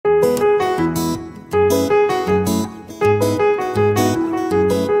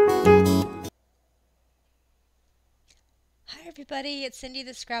everybody, it's Cindy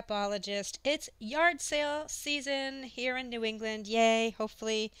the Scrapologist. It's yard sale season here in New England. Yay,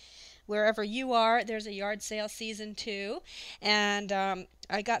 hopefully wherever you are, there's a yard sale season too. And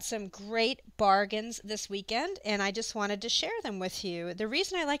I got some great bargains this weekend, and I just wanted to share them with you. The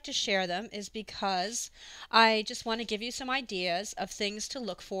reason I like to share them is because I just want to give you some ideas of things to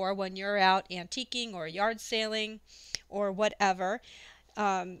look for when you're out antiquing or yard saling or whatever.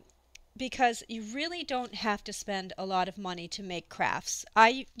 Um, because you really don't have to spend a lot of money to make crafts.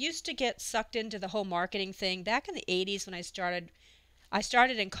 I used to get sucked into the whole marketing thing back in the 80s when I started. I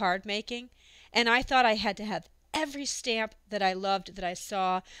started in card making, and I thought I had to have every stamp that I loved that I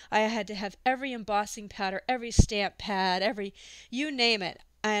saw. I had to have every embossing powder, every stamp pad, every you name it.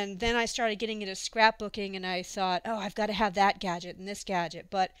 And then I started getting into scrapbooking, and I thought, oh, I've got to have that gadget and this gadget.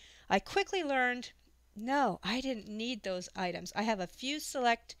 But I quickly learned, no, I didn't need those items. I have a few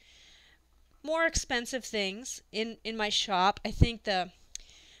select more expensive things in my shop. I think the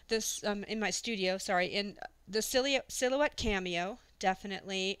this in my studio, sorry, in the silhouette cameo,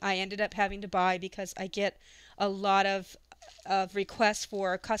 definitely I ended up having to buy because I get a lot of requests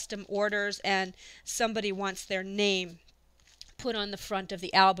for custom orders, and somebody wants their name put on the front of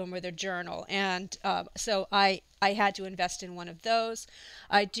the album or their journal, and so I had to invest in one of those.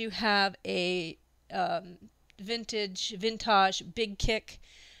 I do have a vintage Big Kick,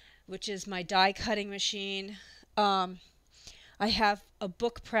 which is my die cutting machine. Um, I have a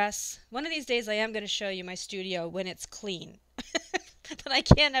book press. One of these days I am going to show you my studio when it's clean. But I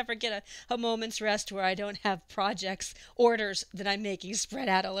can't ever get a moment's rest where I don't have projects, orders that I'm making spread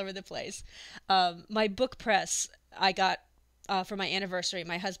out all over the place. My book press I got for my anniversary.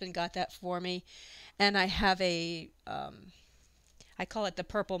 My husband got that for me. And I have I call it the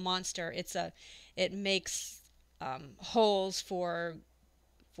Purple Monster. It makes holes for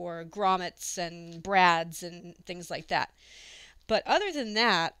grommets and brads and things like that. But other than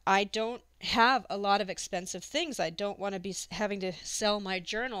that, I don't have a lot of expensive things. I don't want to be having to sell my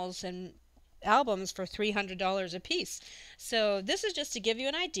journals and albums for $300 a piece. So this is just to give you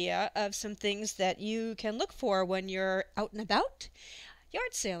an idea of some things that you can look for when you're out and about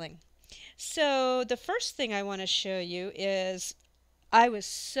yard sailing. So the first thing I want to show you is I was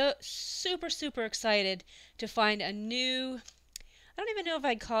so super excited to find a new, I don't even know if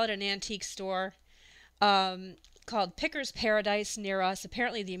I'd call it an antique store, called Picker's Paradise near us.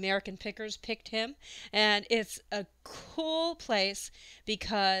 Apparently the American Pickers picked him, and it's a cool place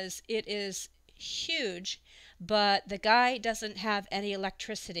because it is huge, but the guy doesn't have any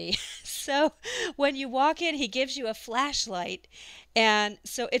electricity. So when you walk in, he gives you a flashlight, and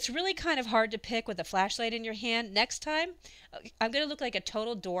so it's really kind of hard to pick with a flashlight in your hand. Next time, I'm going to look like a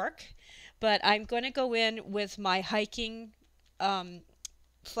total dork, but I'm going to go in with my hiking um,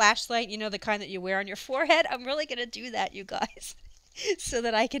 flashlight, you know, the kind that you wear on your forehead. I'm really going to do that, you guys, so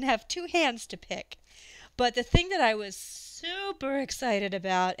that I can have two hands to pick. But the thing that I was super excited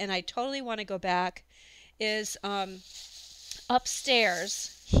about, and I totally want to go back, is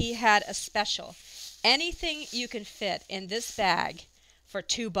upstairs he had a special. Anything you can fit in this bag for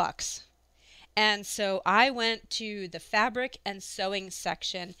 $2. And so I went to the fabric and sewing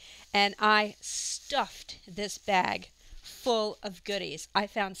section, and I stuffed this bag full of goodies. I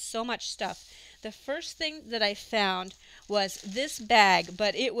found so much stuff. The first thing that I found was this bag,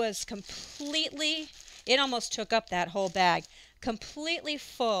 but it was completely, it almost took up that whole bag, completely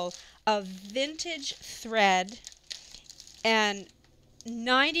full of vintage thread, and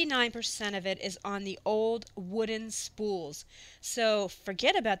 99% of it is on the old wooden spools. So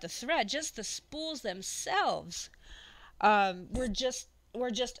forget about the thread, just the spools themselves were just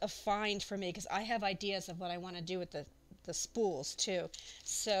a find for me because I have ideas of what I want to do with the spools too.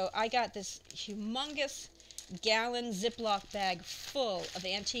 So I got this humongous gallon Ziploc bag full of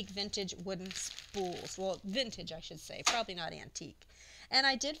antique vintage wooden spools. Well, vintage I should say, probably not antique. And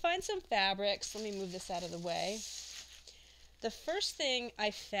I did find some fabrics. Let me move this out of the way. The first thing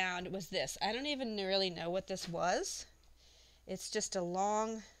I found was this. I don't even really know what this was. It's just a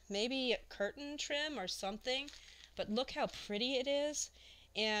long, maybe a curtain trim or something, but look how pretty it is.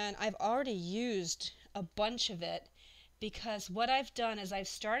 And I've already used a bunch of it because what I've done is I've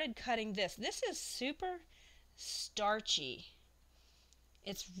started cutting this. This is super starchy.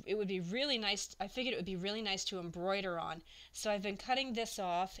 It would be really nice. I figured it would be really nice to embroider on. So I've been cutting this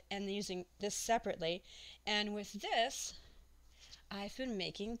off and using this separately. And with this, I've been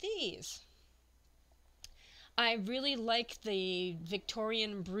making these. I really like the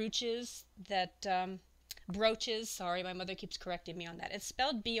Victorian brooches, sorry, my mother keeps correcting me on that. It's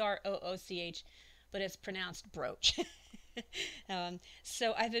spelled B-R-O-O-C-H, but it's pronounced brooch.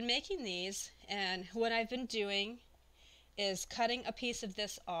 So I've been making these, and what I've been doing is cutting a piece of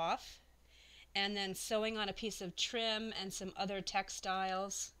this off and then sewing on a piece of trim and some other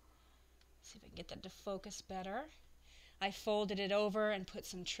textiles. See if I can get that to focus better. I folded it over and put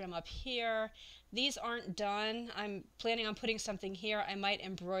some trim up here. These aren't done. I'm planning on putting something here. I might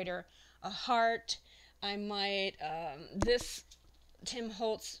embroider a heart. I might, this Tim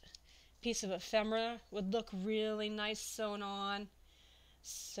Holtz piece of ephemera would look really nice sewn on.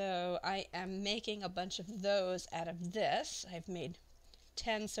 So I am making a bunch of those out of this. I've made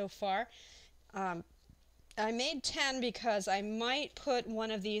 10 so far. I made 10 because I might put one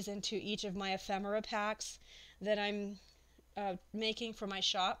of these into each of my ephemera packs that I'm making for my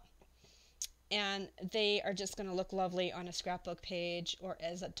shop. And they are just going to look lovely on a scrapbook page or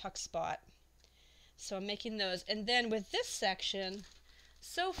as a tuck spot. So I'm making those. And then with this section,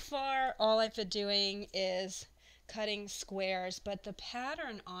 so far all I've been doing is cutting squares, but the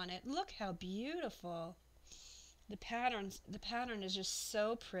pattern on it, look how beautiful. The pattern is just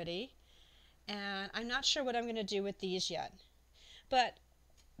so pretty. And I'm not sure what I'm going to do with these yet. But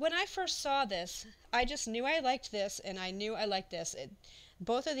when I first saw this, I just knew I liked this, and I knew I liked this.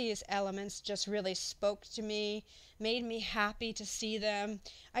 Both of these elements just really spoke to me, made me happy to see them.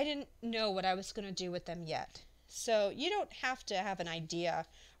 I didn't know what I was going to do with them yet. So you don't have to have an idea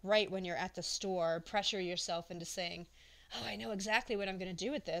right when you're at the store, pressure yourself into saying, oh, I know exactly what I'm going to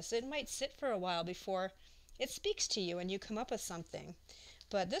do with this. It might sit for a while before it speaks to you and you come up with something.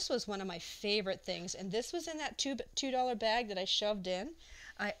 But this was one of my favorite things, and this was in that $2 bag that I shoved in.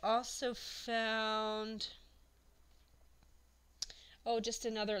 I also found, oh, just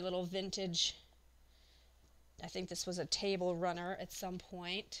another little vintage, I think this was a table runner at some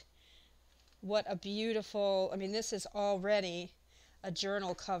point. What a beautiful, I mean, this is already a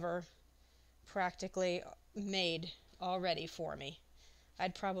journal cover practically made already for me.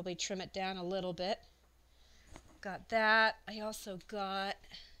 I'd probably trim it down a little bit. Got that. I also got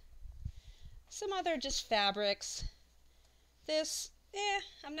some other just fabrics. This,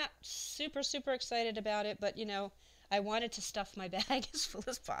 I'm not super excited about it, but you know, I wanted to stuff my bag as full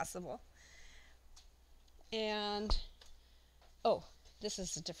as possible. And, oh, this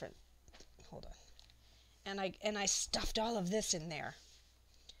is a different, hold on. And I stuffed all of this in there.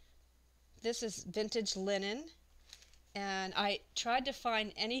 This is vintage linen, and I tried to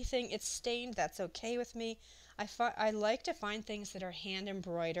find anything, it's stained, that's okay with me. I like to find things that are hand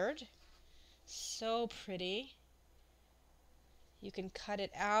embroidered. So pretty. You can cut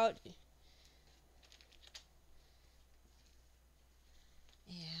it out.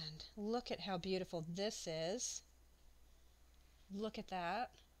 And look at how beautiful this is. Look at that.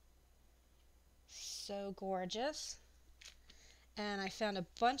 So gorgeous. And I found a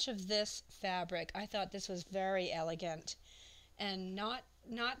bunch of this fabric. I thought this was very elegant and not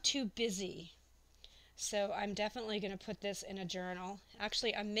too busy. So I'm definitely going to put this in a journal.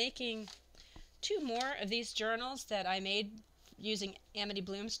 Actually, I'm making 2 more of these journals that I made using Amity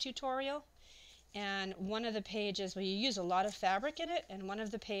Bloom's tutorial. And one of the pages, well, you use a lot of fabric in it, and one of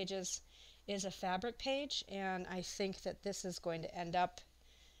the pages is a fabric page. And I think that this is going to end up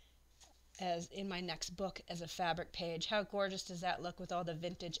as in my next book as a fabric page. How gorgeous does that look with all the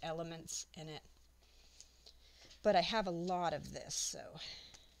vintage elements in it? But I have a lot of this, so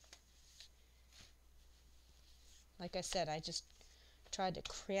like I said, I just tried to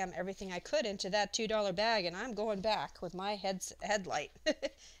cram everything I could into that $2 bag, and I'm going back with my headlight.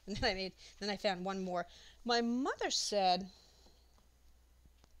 And then I found one more. My mother said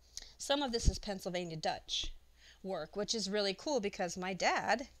some of this is Pennsylvania Dutch work, which is really cool because my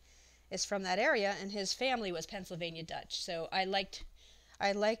dad is from that area and his family was Pennsylvania Dutch. So I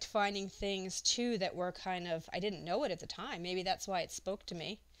liked finding things too that were kind of, I didn't know it at the time. Maybe that's why it spoke to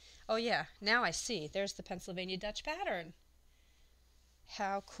me. Oh yeah, now I see. There's the Pennsylvania Dutch pattern.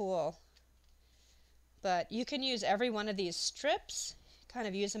 How cool. But you can use every one of these strips, kind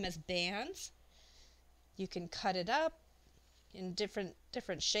of use them as bands. You can cut it up in different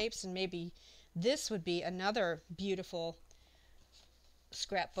shapes, and maybe this would be another beautiful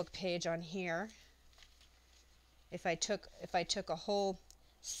scrapbook page on here. If I took a whole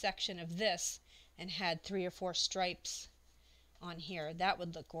section of this and had 3 or 4 stripes on here, that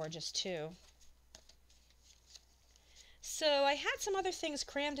would look gorgeous too. So I had some other things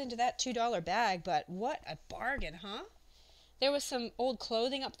crammed into that $2 bag, but what a bargain, huh? There was some old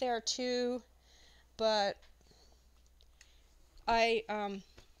clothing up there too, but I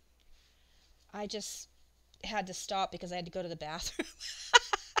just had to stop because I had to go to the bathroom.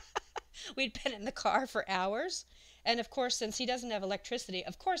 We'd been in the car for hours, and of course, since he doesn't have electricity,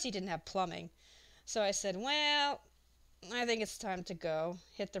 of course he didn't have plumbing. So I said, well, I think it's time to go.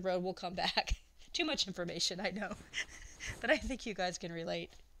 Hit the road, we'll come back. Too much information, I know. but I think you guys can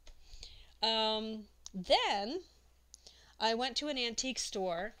relate. Then I went to an antique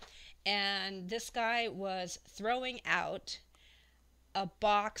store, and this guy was throwing out a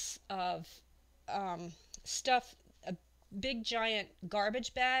box of stuff, big giant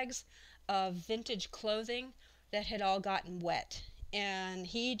garbage bags of vintage clothing that had all gotten wet. And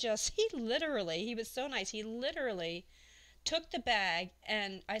he was so nice. He literally took the bag,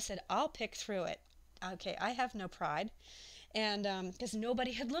 and I said, I'll pick through it. Okay, I have no pride. And because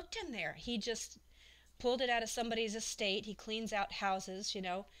nobody had looked in there, he just pulled it out of somebody's estate. He cleans out houses.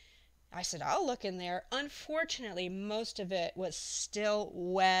 I said, I'll look in there. Unfortunately, most of it was still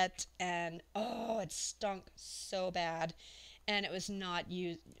wet, and oh, it stunk so bad. And it was not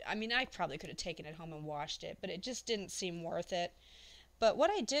used. I mean, I probably could have taken it home and washed it, but it just didn't seem worth it. But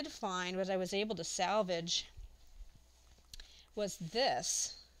what I did find, what I was able to salvage, was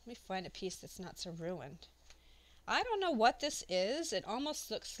this. Let me find a piece that's not so ruined. I don't know what this is. It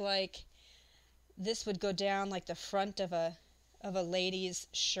almost looks like this would go down like the front of a lady's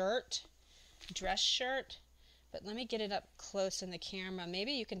shirt, dress shirt. But let me get it up close in the camera.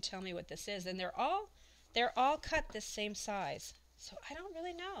 Maybe you can tell me what this is. And they're all cut the same size. So I don't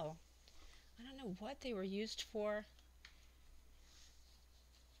really know. I don't know what they were used for.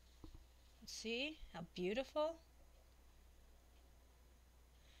 See how beautiful?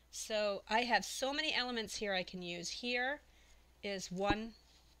 So I have so many elements here I can use. Here is one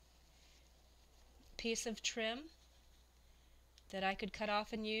piece of trim that I could cut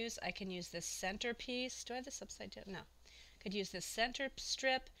off and use. I can use this center piece. Do I have this upside down? No. Could use this center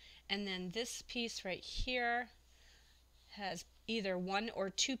strip, and then this piece right here has either one or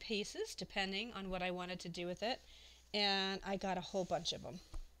two pieces depending on what I wanted to do with it, and I got a whole bunch of them.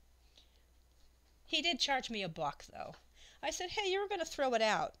 He did charge me $1 though. I said, hey, you were going to throw it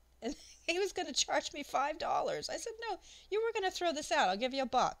out. And he was going to charge me $5. I said, no, you were going to throw this out. I'll give you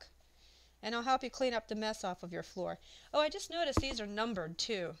 $1. And I'll help you clean up the mess off of your floor. Oh, I just noticed these are numbered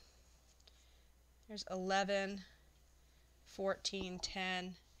too. There's 11, 14,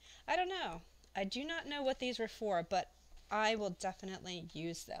 10. I don't know. I do not know what these were for, but I will definitely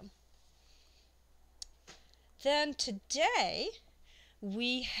use them. Then today,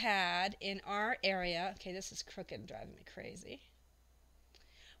 we had in our area, okay, this is crooked, driving me crazy.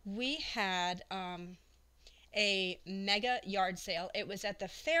 We had a mega yard sale. It was at the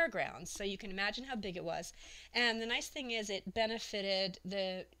fairgrounds, so you can imagine how big it was. And the nice thing is it benefited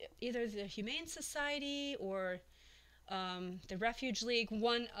either the Humane Society or the Refuge League.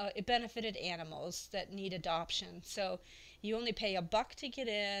 It benefited animals that need adoption. So you only pay $1 to get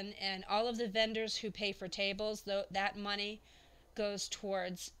in, and all of the vendors who pay for tables, that money goes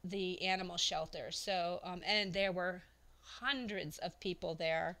towards the animal shelter. So and there were hundreds of people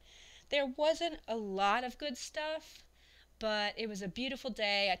there. There wasn't a lot of good stuff, but it was a beautiful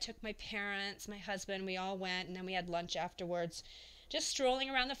day. I took my parents, my husband, we all went, and then we had lunch afterwards, just strolling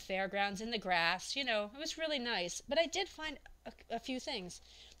around the fairgrounds in the grass. It was really nice. But I did find a few things.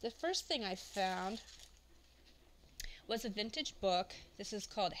 The first thing I found was a vintage book. This is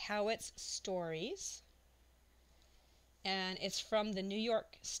called Howitt's Stories, and it's from the New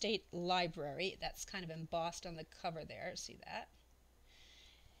York State Library. That's kind of embossed on the cover there. See that?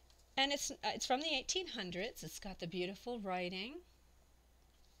 And it's from the 1800s. It's got the beautiful writing.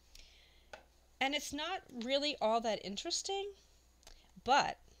 And it's not really all that interesting,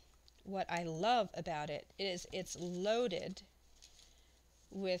 but what I love about it is it's loaded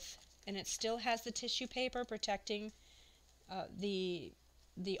with, and it still has the tissue paper protecting the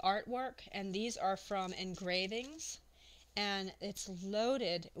artwork, and these are from engravings, and it's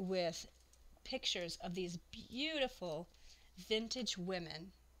loaded with pictures of these beautiful vintage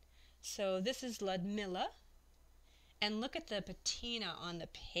women. So this is Ludmilla, and look at the patina on the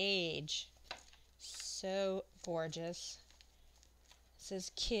page. So gorgeous. This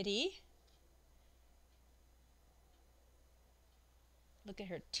is Kitty. Look at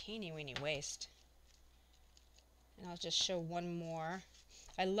her teeny weeny waist. And I'll just show one more.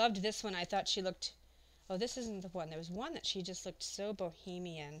 I loved this one. I thought she looked, oh, this isn't the one. There was one that she just looked so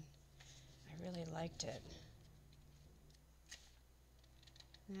bohemian. I really liked it.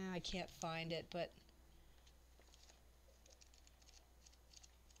 Now I can't find it, but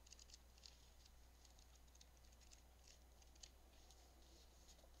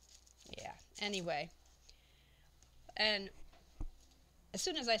yeah, anyway. And as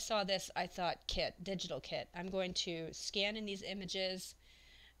soon as I saw this, I thought digital kit. I'm going to scan in these images,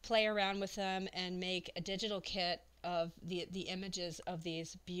 play around with them, and make a digital kit of the images of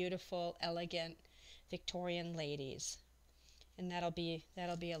these beautiful, elegant Victorian ladies. And that'll be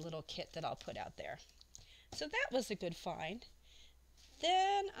a little kit that I'll put out there. So that was a good find.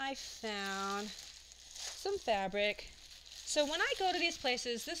 Then I found some fabric. So when I go to these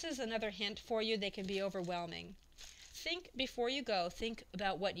places, this is another hint for you, they can be overwhelming. Think before you go, think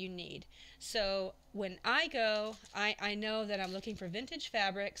about what you need. So when I go, I know that I'm looking for vintage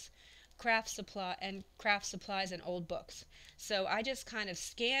fabrics, craft supplies and old books. So I just kind of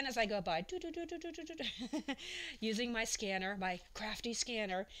scan as I go by, using my scanner, my crafty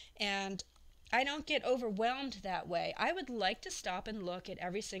scanner, and I don't get overwhelmed that way. I would like to stop and look at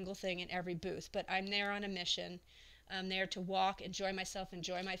every single thing in every booth, but I'm there on a mission. I'm there to walk, enjoy myself,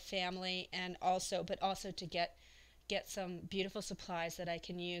 enjoy my family, and also to get some beautiful supplies that I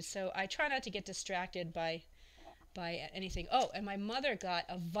can use. So I try not to get distracted by anything. Oh, and my mother got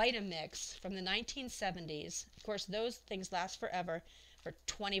a Vitamix from the 1970s. Of course, those things last forever, for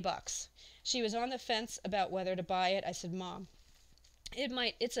 20 bucks. She was on the fence about whether to buy it. I said, "Mom,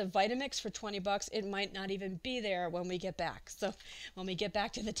 it's a Vitamix for 20 bucks. It might not even be there when we get back. So when we get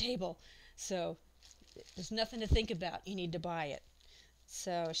back to the table. So there's nothing to think about. You need to buy it."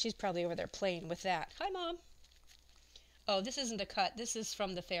 So she's probably over there playing with that. Hi, Mom. Oh, this isn't a cut. This is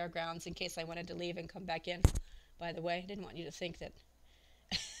from the fairgrounds in case I wanted to leave and come back in. By the way, I didn't want you to think that.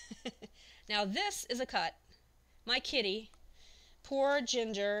 Now this is a cut. My kitty, poor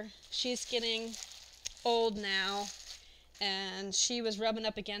Ginger, she's getting old now, and she was rubbing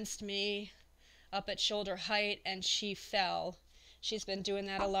up against me up at shoulder height, and she fell. She's been doing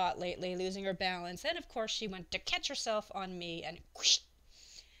that a lot lately, losing her balance, and of course she went to catch herself on me, and whoosh,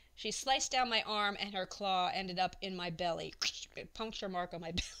 she sliced down my arm, and her claw ended up in my belly. Whoosh, a puncture mark on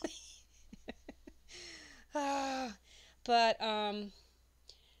my belly. But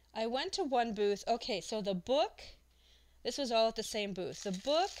I went to one booth. Okay, so the book, this was all at the same booth. The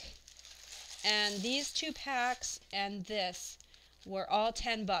book and these 2 packs and this were all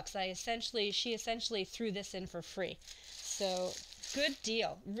 10 bucks. She essentially threw this in for free. So good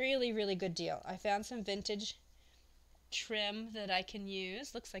deal. Really, really good deal. I found some vintage trim that I can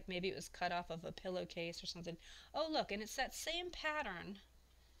use. Looks like maybe it was cut off of a pillowcase or something. Oh, look, and it's that same pattern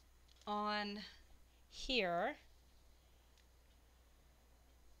on here.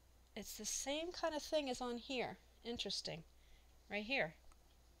 It's the same kind of thing as on here. Interesting. Right here.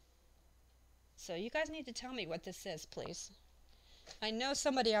 So you guys need to tell me what this is, please. I know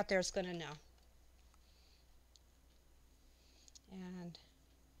somebody out there is going to know. And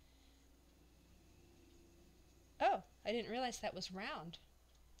oh, I didn't realize that was round.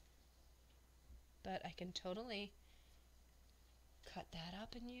 But I can totally cut that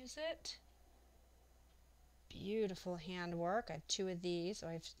up and use it. Beautiful handwork. I have 2 of these. So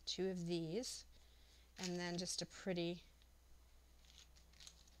I have 2 of these. And then just a pretty,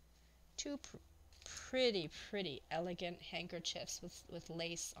 2 pretty elegant handkerchiefs with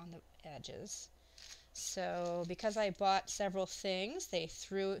lace on the edges. So because I bought several things, they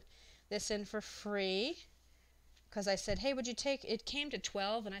threw this in for free. Because I said, "Hey, would you take," it came to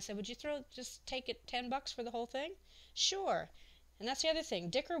 12, and I said, "Would you just take it 10 bucks for the whole thing?" Sure. And that's the other thing,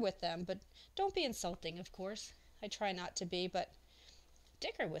 dicker with them, but don't be insulting, of course. I try not to be, but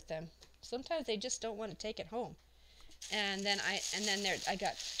dicker with them. Sometimes they just don't want to take it home. And then I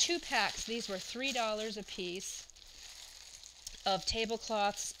got 2 packs. These were $3 a piece of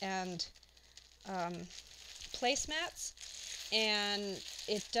tablecloths and placemats. And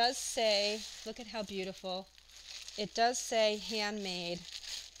it does say, look at how beautiful. It does say handmade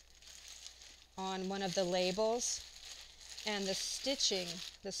on one of the labels. And the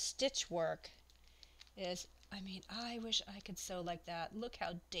stitch work is, I mean, I wish I could sew like that. Look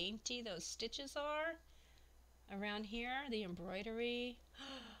how dainty those stitches are around here, the embroidery.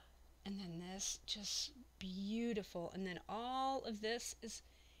 And then this, just beautiful. And then all of this is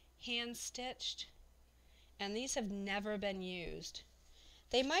hand stitched. And these have never been used.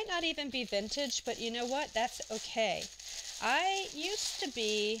 They might not even be vintage, but you know what? That's okay. I used to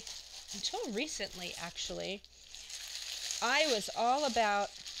be, until recently actually, I was all about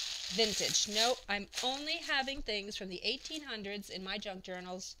vintage. Nope, I'm only having things from the 1800s in my junk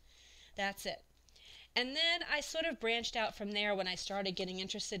journals. That's it. And then I sort of branched out from there when I started getting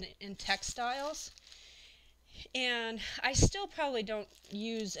interested in textiles. And I still probably don't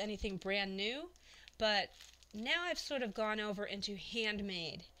use anything brand new, but now I've sort of gone over into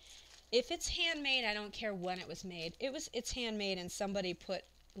handmade. If it's handmade, I don't care when it was made. It's handmade and somebody put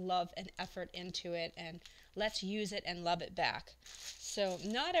love and effort into it, and let's use it and love it back. So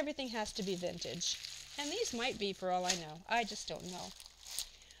not everything has to be vintage. And these might be for all I know. I just don't know.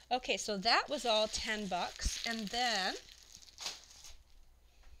 Okay, so that was all 10 bucks. And then,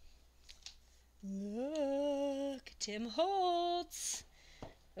 look, Tim Holtz.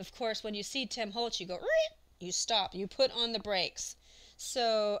 Of course, when you see Tim Holtz, you go, you stop, you put on the brakes.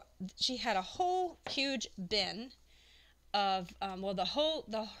 So she had a whole huge bin of well,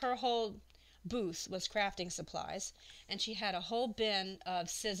 her whole booth was crafting supplies, and she had a whole bin of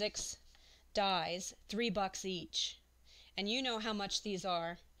Sizzix dies, $3 each. And you know how much these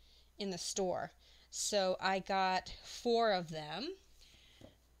are in the store. So I got 4 of them.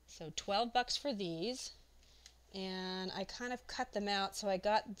 So $12 for these. And I kind of cut them out. So I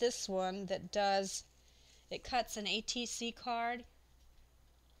got this one that does, it cuts an ATC card.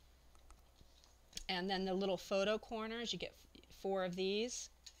 And then the little photo corners, you get 4 of these.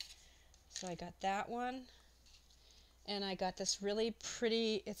 So I got that one. And I got this really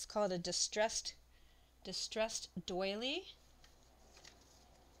pretty, it's called a distressed doily.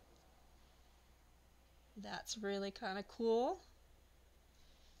 That's really kind of cool.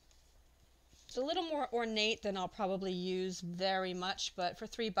 It's a little more ornate than I'll probably use very much, but for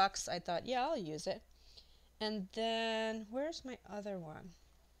 $3 I thought, yeah, I'll use it. And then, where's my other one?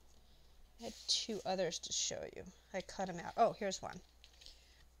 I had 2 others to show you. I cut them out. Oh, here's one.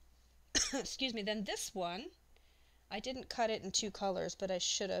 Excuse me. Then this one, I didn't cut it in 2 colors, but I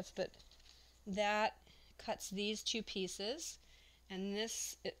should have. But that cuts these 2 pieces. And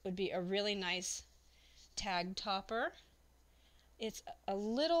this, it would be a really nice tag topper. It's a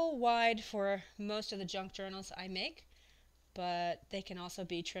little wide for most of the junk journals I make, but they can also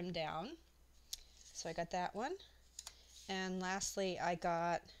be trimmed down. So I got that one. And lastly, I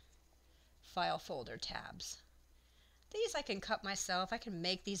got file folder tabs. These I can cut myself. I can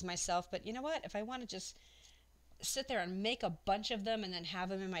make these myself, but you know what? If I want to just sit there and make a bunch of them and then have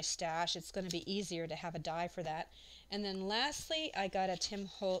them in my stash, it's going to be easier to have a die for that. And then lastly, I got a Tim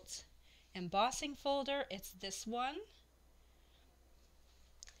Holtz embossing folder. It's this one.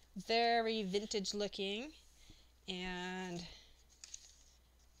 Very vintage looking. And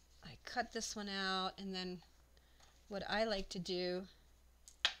I cut this one out, and then what I like to do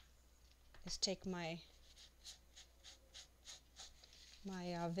is take my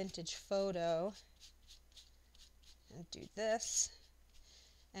vintage photo and do this.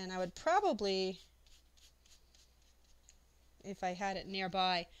 And I would probably, if I had it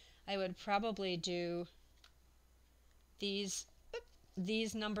nearby, I would probably do these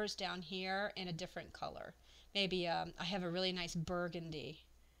numbers down here in a different color. Maybe I have a really nice burgundy.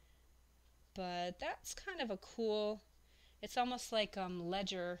 But that's kind of a cool, it's almost like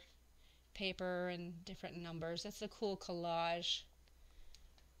ledger paper and different numbers. That's a cool collage.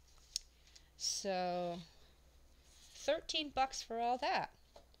 So $13 for all that.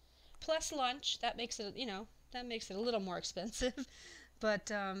 Plus lunch. That makes it, you know, that makes it a little more expensive.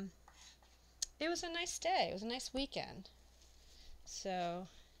 But it was a nice day. It was a nice weekend. So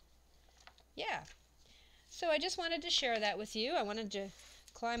yeah. So I just wanted to share that with you. I wanted to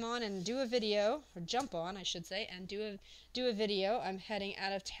climb on and do a video, or jump on, I should say, and do a video. I'm heading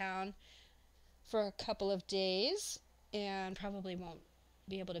out of town for a couple of days, and probably won't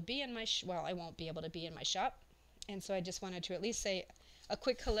be able to be in my well, I won't be able to be in my shop. And so I just wanted to at least say a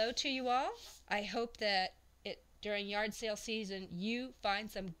quick hello to you all. I hope that during yard sale season you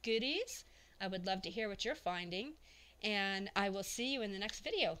find some goodies. I would love to hear what you're finding, and I will see you in the next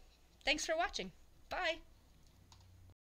video. Thanks for watching. Bye.